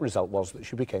 And the net result was that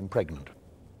she became pregnant.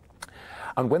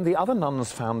 And when the other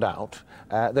nuns found out,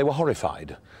 they were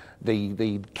horrified.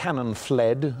 The canon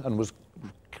fled and was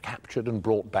captured and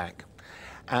brought back.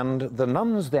 And the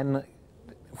nuns then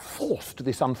forced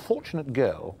this unfortunate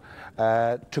girl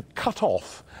to cut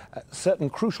off certain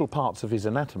crucial parts of his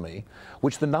anatomy,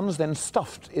 which the nuns then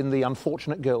stuffed in the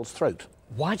unfortunate girl's throat.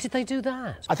 Why did they do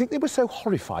that? I think they were so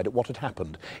horrified at what had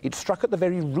happened. It struck at the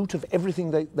very root of everything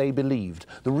they believed,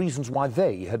 the reasons why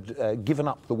they had given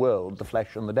up the world, the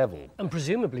flesh and the devil. And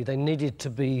presumably they needed to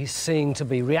be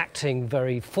reacting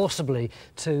very forcibly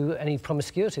to any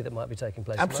promiscuity that might be taking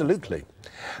place. Absolutely.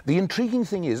 The intriguing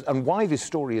thing is, and why this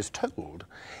story is told,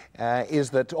 is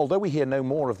that although we hear no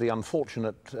more of the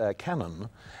unfortunate canon,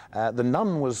 the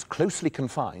nun was closely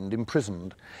confined,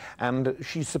 imprisoned, and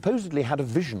she supposedly had a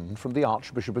vision from the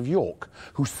Archbishop of York,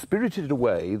 who spirited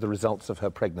away the results of her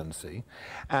pregnancy,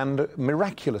 and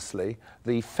miraculously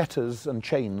the fetters and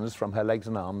chains from her legs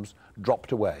and arms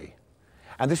dropped away.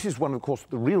 And this is one, of course,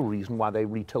 the real reason why they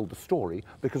retold the story,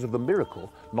 because of the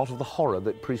miracle, not of the horror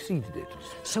that preceded it.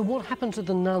 So what happened to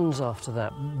the nuns after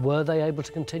that? Were they able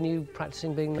to continue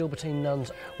practising being Gilbertine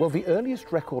nuns? Well, the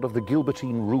earliest record of the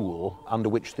Gilbertine rule under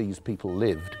which these people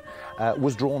lived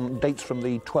dates from the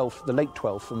late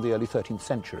 12th and the early 13th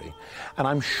century. And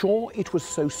I'm sure it was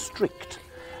so strict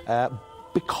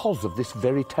because of this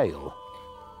very tale.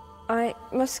 I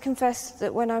must confess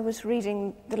that when I was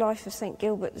reading The Life of St.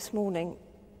 Gilbert this morning,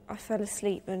 I fell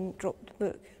asleep and dropped the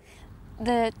book.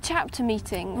 The chapter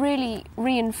meeting really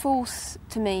reinforced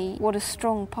to me what a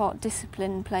strong part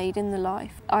discipline played in the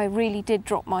life. I really did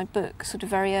drop my book sort of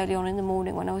very early on in the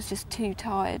morning when I was just too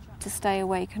tired to stay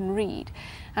awake and read.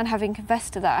 And having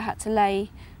confessed to that, I had to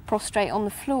lay prostrate on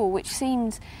the floor, which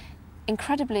seemed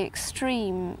incredibly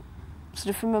extreme, sort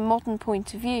of from a modern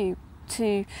point of view,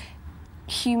 to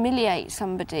humiliate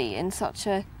somebody in such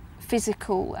a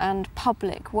physical and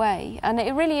public way. And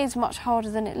it really is much harder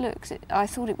than it looks. I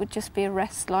thought it would just be a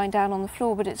rest lying down on the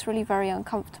floor, but it's really very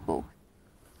uncomfortable.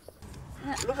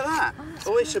 Look at that.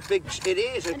 Oh, it's a big, it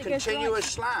is a continuous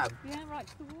slab. Yeah, right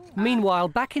to the wall. Meanwhile,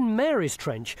 back in Mary's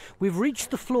Trench, we've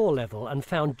reached the floor level and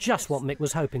found just what Mick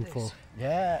was hoping for.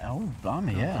 Yeah, oh,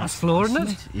 blimey, yeah. That's floor, isn't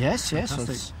it? Yes,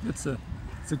 yes. It's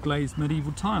a glazed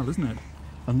medieval tile, isn't it?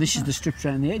 And this is the strips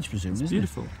around the edge, presumably, isn't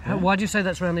beautiful. it? Yeah. Why do you say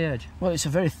that's around the edge? Well, it's a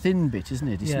very thin bit, isn't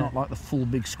it? It's not like the full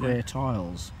big square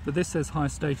tiles. But this says high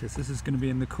status. This is going to be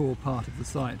in the core part of the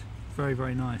site. Very,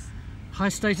 very nice. High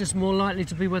status more likely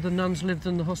to be where the nuns lived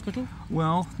than the hospital?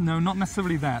 Well, no, not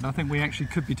necessarily that. I think we actually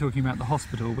could be talking about the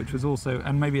hospital, which was also,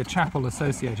 and maybe a chapel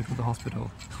associated with the hospital.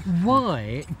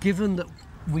 Why, given that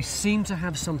we seem to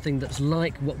have something that's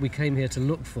like what we came here to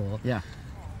look for,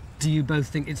 do you both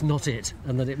think it's not it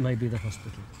and that it may be the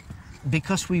hospital?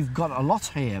 Because we've got a lot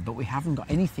here, but we haven't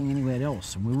got anything anywhere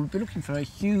else, and we would be looking for a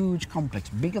huge complex,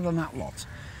 bigger than that lot.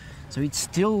 So it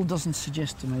still doesn't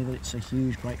suggest to me that it's a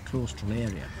huge, great claustral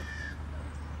area.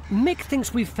 Mick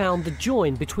thinks we've found the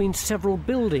join between several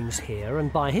buildings here,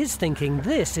 and by his thinking,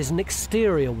 this is an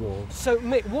exterior wall. So,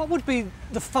 Mick, what would be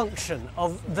the function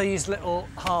of these little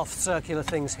half-circular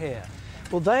things here?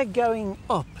 Well, they're going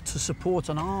up to support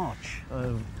an arch,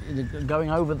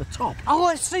 going over the top. Oh,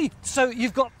 I see. So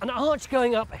you've got an arch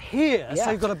going up here,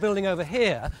 so you've got a building over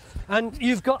here, and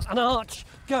you've got an arch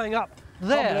going up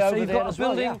there, so you've got a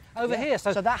building over here.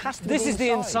 So that has to be this is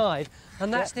the inside,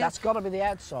 and that's got to be the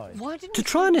outside. To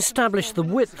try and establish the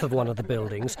width of one of the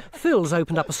buildings, Phil's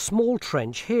opened up a small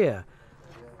trench here.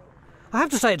 I have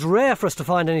to say it's rare for us to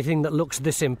find anything that looks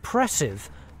this impressive,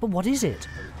 but what is it?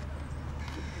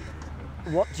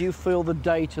 What do you feel the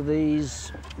date of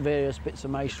these various bits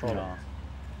of masonry are?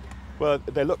 Well,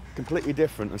 they look completely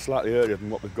different and slightly earlier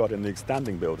than what we've got in the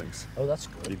standing buildings. Oh, that's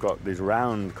good. You've got these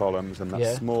round columns and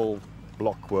that small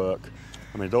block work.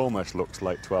 I mean, it almost looks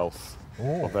late 12th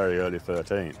or very early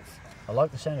 13th. I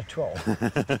like the sound of 12.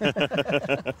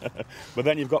 But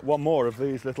then you've got one more of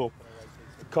these little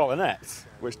colonnettes,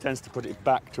 which tends to put it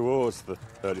back towards the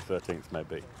early 13th,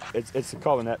 maybe. It's a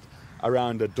colonnette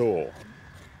around a door.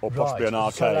 Or possibly an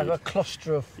arcade. So they have a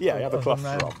cluster of you have a cluster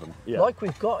of them. Yeah. Like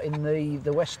we've got in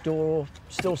the west door,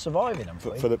 still surviving,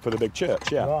 for the big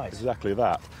church, yeah. Right. Exactly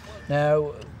that.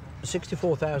 Now,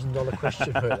 $64,000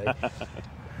 question, really.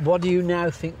 What do you now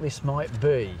think this might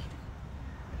be?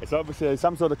 It's obviously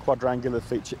some sort of quadrangular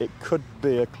feature. It could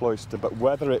be a cloister, but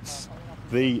whether it's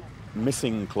the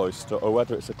missing cloister or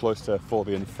whether it's a cloister for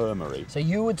the infirmary. So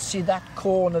you would see that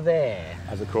corner there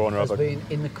as a corner as of a... being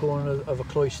in the corner of a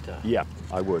cloister? Yeah,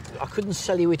 I would. I couldn't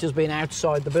sell you it as being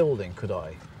outside the building, could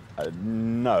I?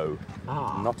 No,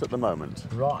 not at the moment.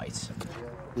 Right.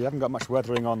 We haven't got much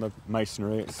weathering on the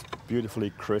masonry. It's beautifully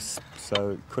crisp,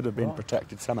 so it could have been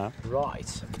protected somehow.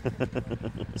 Right.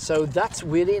 So that's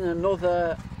within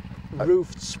another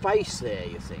roofed space there,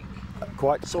 you think?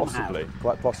 Quite somehow.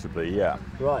 possibly, yeah.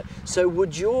 Right. So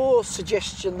would your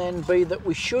suggestion then be that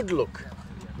we should look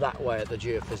that way at the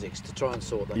geophysics to try and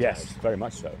sort that out? Yes, very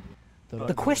much so.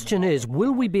 The question is,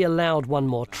 will we be allowed one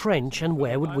more trench, and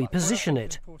where would we position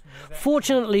it?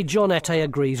 Fortunately, John Ette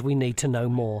agrees we need to know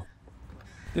more.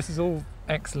 This is all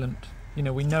excellent. You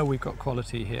know, we know we've got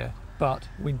quality here, but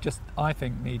we just, I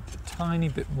think, need a tiny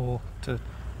bit more to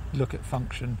look at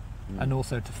function and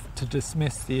also to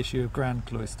dismiss the issue of grand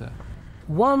cloister.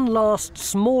 One last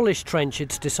smallish trench,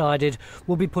 it's decided,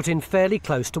 will be put in fairly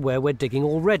close to where we're digging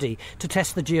already to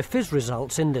test the geophys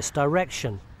results in this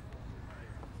direction.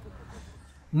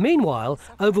 Meanwhile,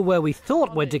 over where we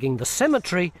thought we're digging the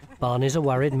cemetery, Barney's a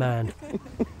worried man.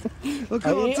 I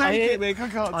can't take it, Mick. I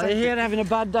can't take it. I hear having a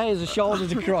bad day as a shoulder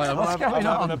to cry on. What's going on?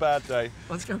 I'm having a bad day.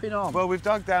 What's going on? Well, we've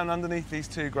dug down underneath these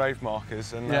two grave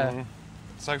markers, and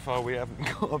so far we haven't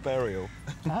got a burial.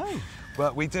 Oh.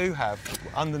 But we do have,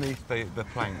 underneath the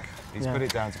plank, he's put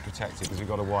it down to protect it because we've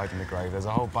got to widen the grave. There's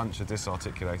a whole bunch of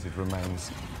disarticulated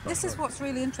remains. This is what's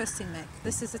really interesting, Mick.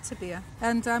 This is a tibia.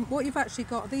 And what you've actually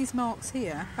got, these marks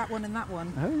here, that one and that one,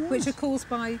 which are caused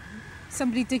by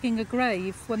somebody digging a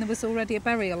grave when there was already a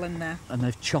burial in there. And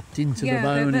they've chopped into the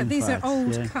bone, these are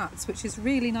old cuts, which is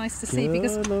really nice to see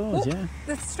because Lord,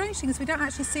 the strange thing is we don't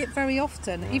actually see it very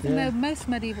often, even though most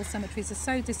medieval cemeteries are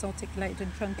so disarticulated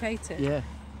and truncated. Yeah.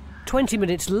 20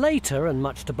 minutes later, and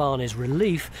much to Barney's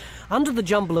relief, under the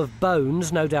jumble of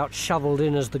bones, no doubt shovelled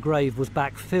in as the grave was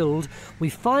backfilled, we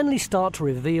finally start to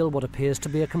reveal what appears to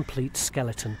be a complete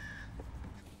skeleton.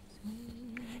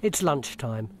 It's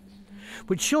lunchtime,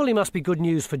 which surely must be good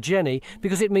news for Jenny,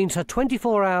 because it means her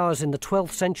 24 hours in the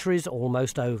 12th century is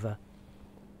almost over.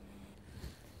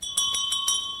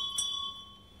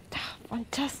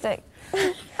 Fantastic.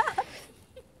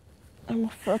 I'm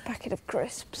off for a packet of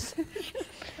crisps.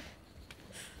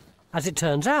 As it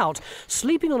turns out,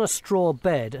 sleeping on a straw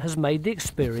bed has made the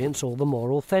experience all the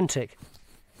more authentic.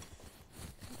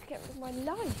 Get with my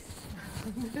life.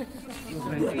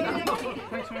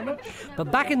 Thanks very much. But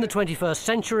back in the 21st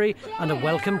century, and a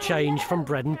welcome change from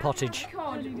bread and pottage.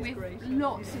 With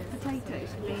lots of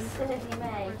potatoes.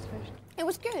 It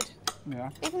was good. Yeah.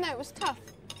 Even though it was tough.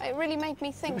 It really made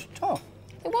me think. It was tough?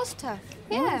 It was tough,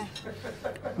 yeah.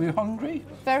 Were you hungry?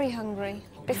 Very hungry.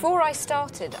 Before I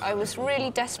started, I was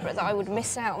really desperate that I would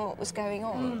miss out on what was going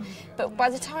on. But by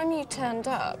the time you turned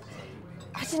up,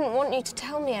 I didn't want you to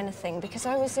tell me anything because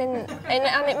I was and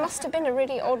it must have been a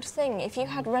really odd thing if you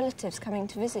had relatives coming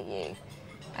to visit you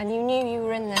and you knew you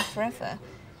were in there forever.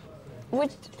 You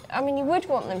would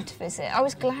want them to visit. I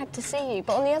was glad to see you,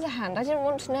 but on the other hand, I didn't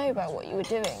want to know about what you were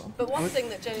doing. But one thing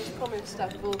that Jenny's promised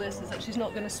out of all this is that she's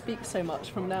not going to speak so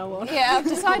much from now on. Yeah, I've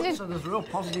decided... So there's real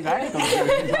positive outcomes.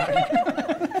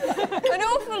 An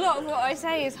awful lot of what I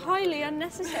say is highly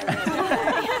unnecessary.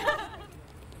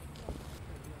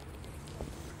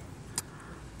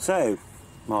 So,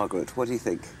 Margaret, what do you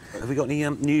think? Have we got any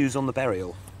news on the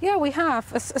burial? Yeah, we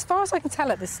have. As far as I can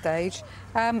tell at this stage,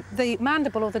 the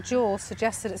mandible or the jaw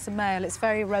suggests that it's a male. It's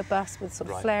very robust with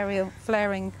sort of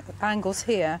flaring angles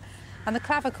here. And the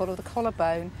clavicle or the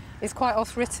collarbone is quite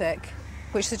arthritic,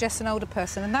 which suggests an older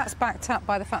person. And that's backed up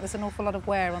by the fact there's an awful lot of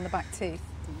wear on the back teeth.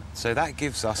 So that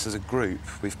gives us, as a group,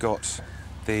 we've got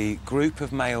the group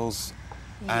of males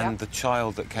and the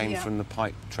child that came from the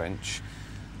pipe trench,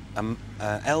 an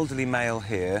elderly male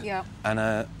here and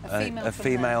a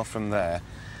female from there.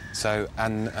 So,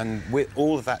 and with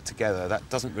all of that together, that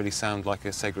doesn't really sound like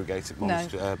a segregated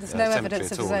monastery. No, there's no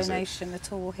evidence of zonation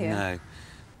at all here. No.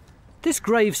 This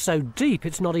grave's so deep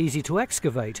it's not easy to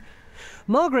excavate.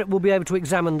 Margaret will be able to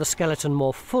examine the skeleton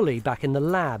more fully back in the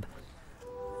lab.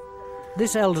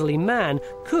 This elderly man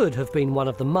could have been one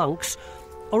of the monks,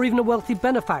 or even a wealthy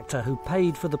benefactor who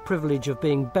paid for the privilege of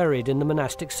being buried in the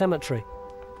monastic cemetery.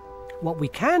 What we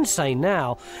can say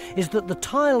now is that the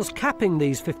tiles capping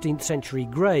these 15th century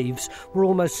graves were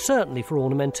almost certainly for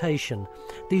ornamentation.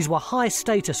 These were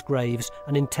high-status graves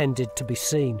and intended to be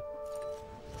seen.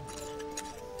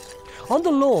 On the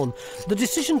lawn, the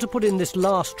decision to put in this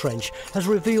last trench has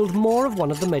revealed more of one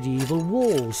of the medieval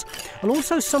walls, and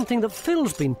also something that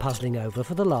Phil's been puzzling over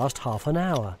for the last half an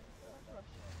hour.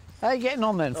 How are you getting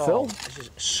on then, Phil? This is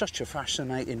such a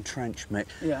fascinating trench, Mick.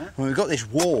 Yeah. When we've got this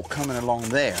wall coming along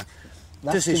there.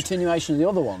 That's a continuation of the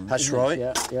other one. That's right.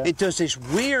 Yeah, yeah. It does this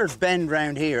weird bend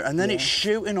round here, and then it's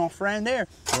shooting off round there.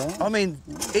 Yeah. I mean,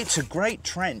 it's a great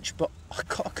trench, but I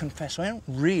gotta confess, I don't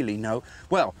really know.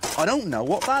 Well, I don't know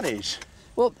what that is.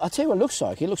 Well, I'll tell you what it looks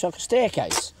like. It looks like a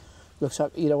staircase. Looks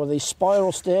like, you know, one of these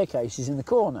spiral staircases in the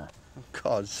corner.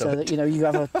 God, so that, you know, you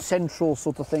have a central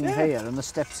sort of thing here and the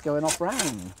steps going off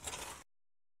round.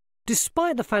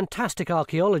 Despite the fantastic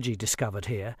archaeology discovered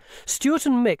here, Stuart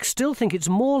and Mick still think it's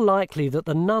more likely that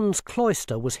the Nuns'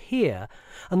 Cloister was here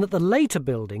and that the later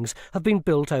buildings have been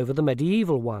built over the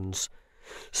medieval ones.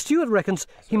 Stuart reckons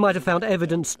he might have found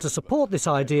evidence to support this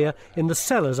idea in the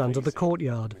cellars under the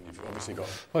courtyard.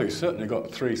 You've certainly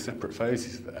got 3 separate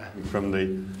phases there, from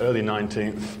the early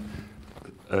 19th,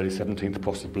 early 17th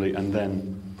possibly, and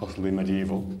then possibly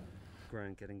medieval.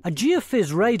 A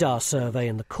geophys radar survey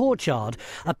in the courtyard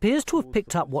appears to have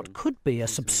picked up what could be a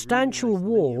substantial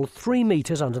wall 3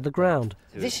 metres under the ground.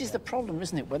 This is the problem,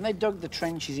 isn't it? When they dug the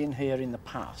trenches in here in the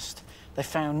past, they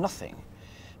found nothing.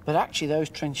 But actually those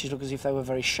trenches look as if they were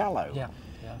very shallow. Yeah,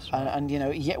 that's right. And you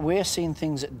know, yet we're seeing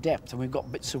things at depth, and we've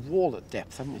got bits of wall at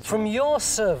depth, haven't we? From your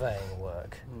surveying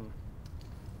work,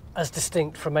 as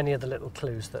distinct from any of the little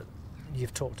clues that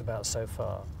you've talked about so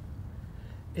far,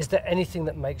 is there anything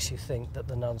that makes you think that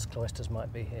the Nuns' Cloisters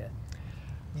might be here?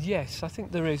 Yes, I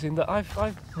think there is, in that I've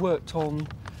worked on,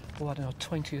 well, I don't know,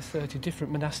 20 or 30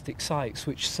 different monastic sites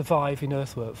which survive in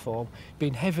earthwork form,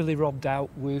 being heavily robbed out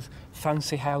with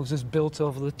fancy houses built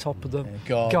over the top of them,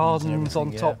 gardens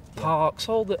on top, parks,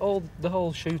 all the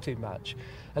whole shooting match.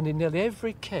 And in nearly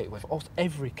every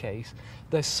case,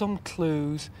 there's some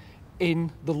clues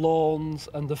in the lawns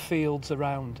and the fields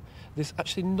around. There's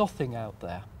actually nothing out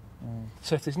there.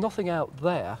 So if there's nothing out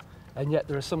there, and yet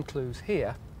there are some clues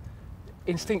here,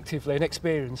 instinctively an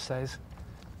experience says,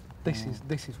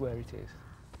 this is where it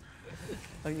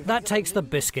is. That takes the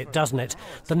biscuit, doesn't it?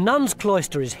 The Nuns'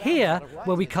 Cloister is here,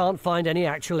 where we can't find any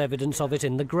actual evidence of it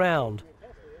in the ground.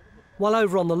 While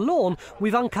over on the lawn,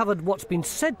 we've uncovered what's been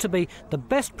said to be the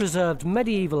best preserved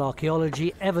medieval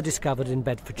archaeology ever discovered in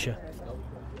Bedfordshire.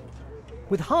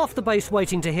 With half the base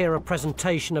waiting to hear a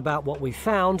presentation about what we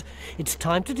found, it's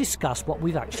time to discuss what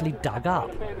we've actually dug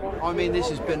up. I mean, this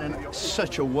has been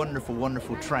such a wonderful,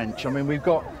 wonderful trench. I mean, we've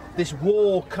got this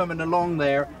wall coming along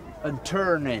there and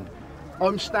turning.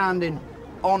 I'm standing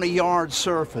on a yard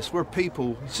surface where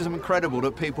people, it's just incredible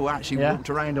that people actually walked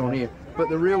around on here. But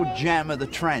the real gem of the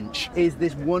trench is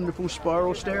this wonderful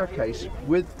spiral staircase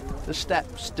with the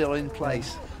steps still in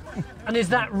place. And is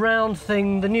that round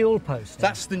thing the newel post?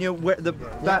 That's the new.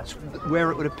 That's where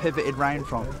it would have pivoted round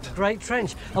from. Great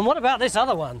trench. And what about this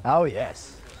other one? Oh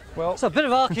yes. Well, it's a bit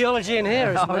of archaeology in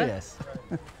here, isn't it? there? Oh yes.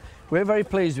 We're very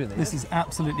pleased with it. This is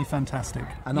absolutely fantastic.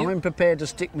 And I'm prepared to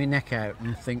stick my neck out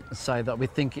and say that we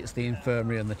think it's the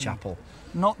infirmary and the chapel.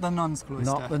 Not the Nuns' Cloister.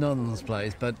 Not the Nuns'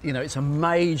 place, but you know, it's a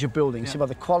major building. See by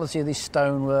the quality of this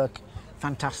stonework,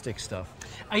 fantastic stuff.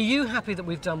 Are you happy that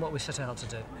we've done what we set out to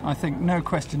do? I think no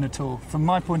question at all. From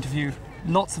my point of view,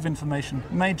 lots of information,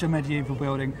 major medieval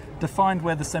building, defined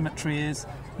where the cemetery is,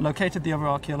 located the other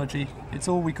archaeology. It's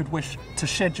all we could wish to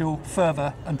schedule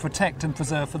further and protect and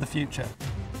preserve for the future.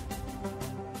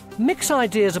 Mick's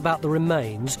ideas about the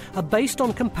remains are based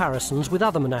on comparisons with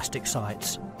other monastic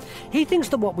sites. He thinks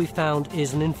that what we found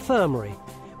is an infirmary,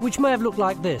 which may have looked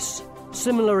like this,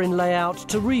 similar in layout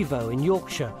to Revo in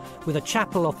Yorkshire, with a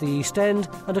chapel off the East End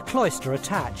and a cloister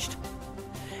attached.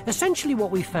 Essentially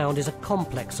what we found is a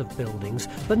complex of buildings,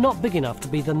 but not big enough to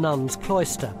be the Nuns'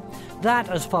 Cloister. That,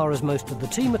 as far as most of the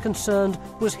team are concerned,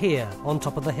 was here, on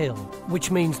top of the hill, which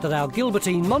means that our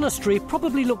Gilbertine Monastery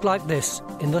probably looked like this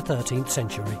in the 13th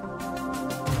century.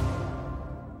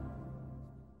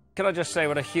 Can I just say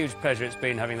what a huge pleasure it's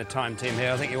been having the Time team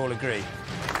here? I think you all agree.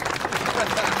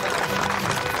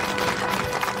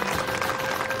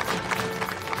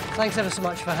 Thanks ever so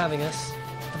much for having us.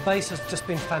 The base has just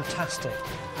been fantastic,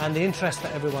 and the interest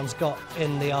that everyone's got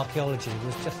in the archaeology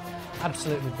was just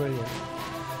absolutely brilliant.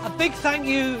 A big thank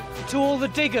you to all the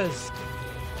diggers.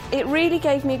 It really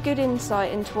gave me a good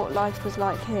insight into what life was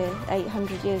like here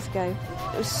 800 years ago.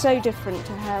 It was so different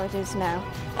to how it is now.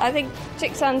 I think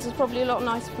Chicksands is probably a lot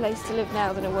nicer place to live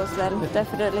now than it was then,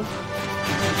 definitely.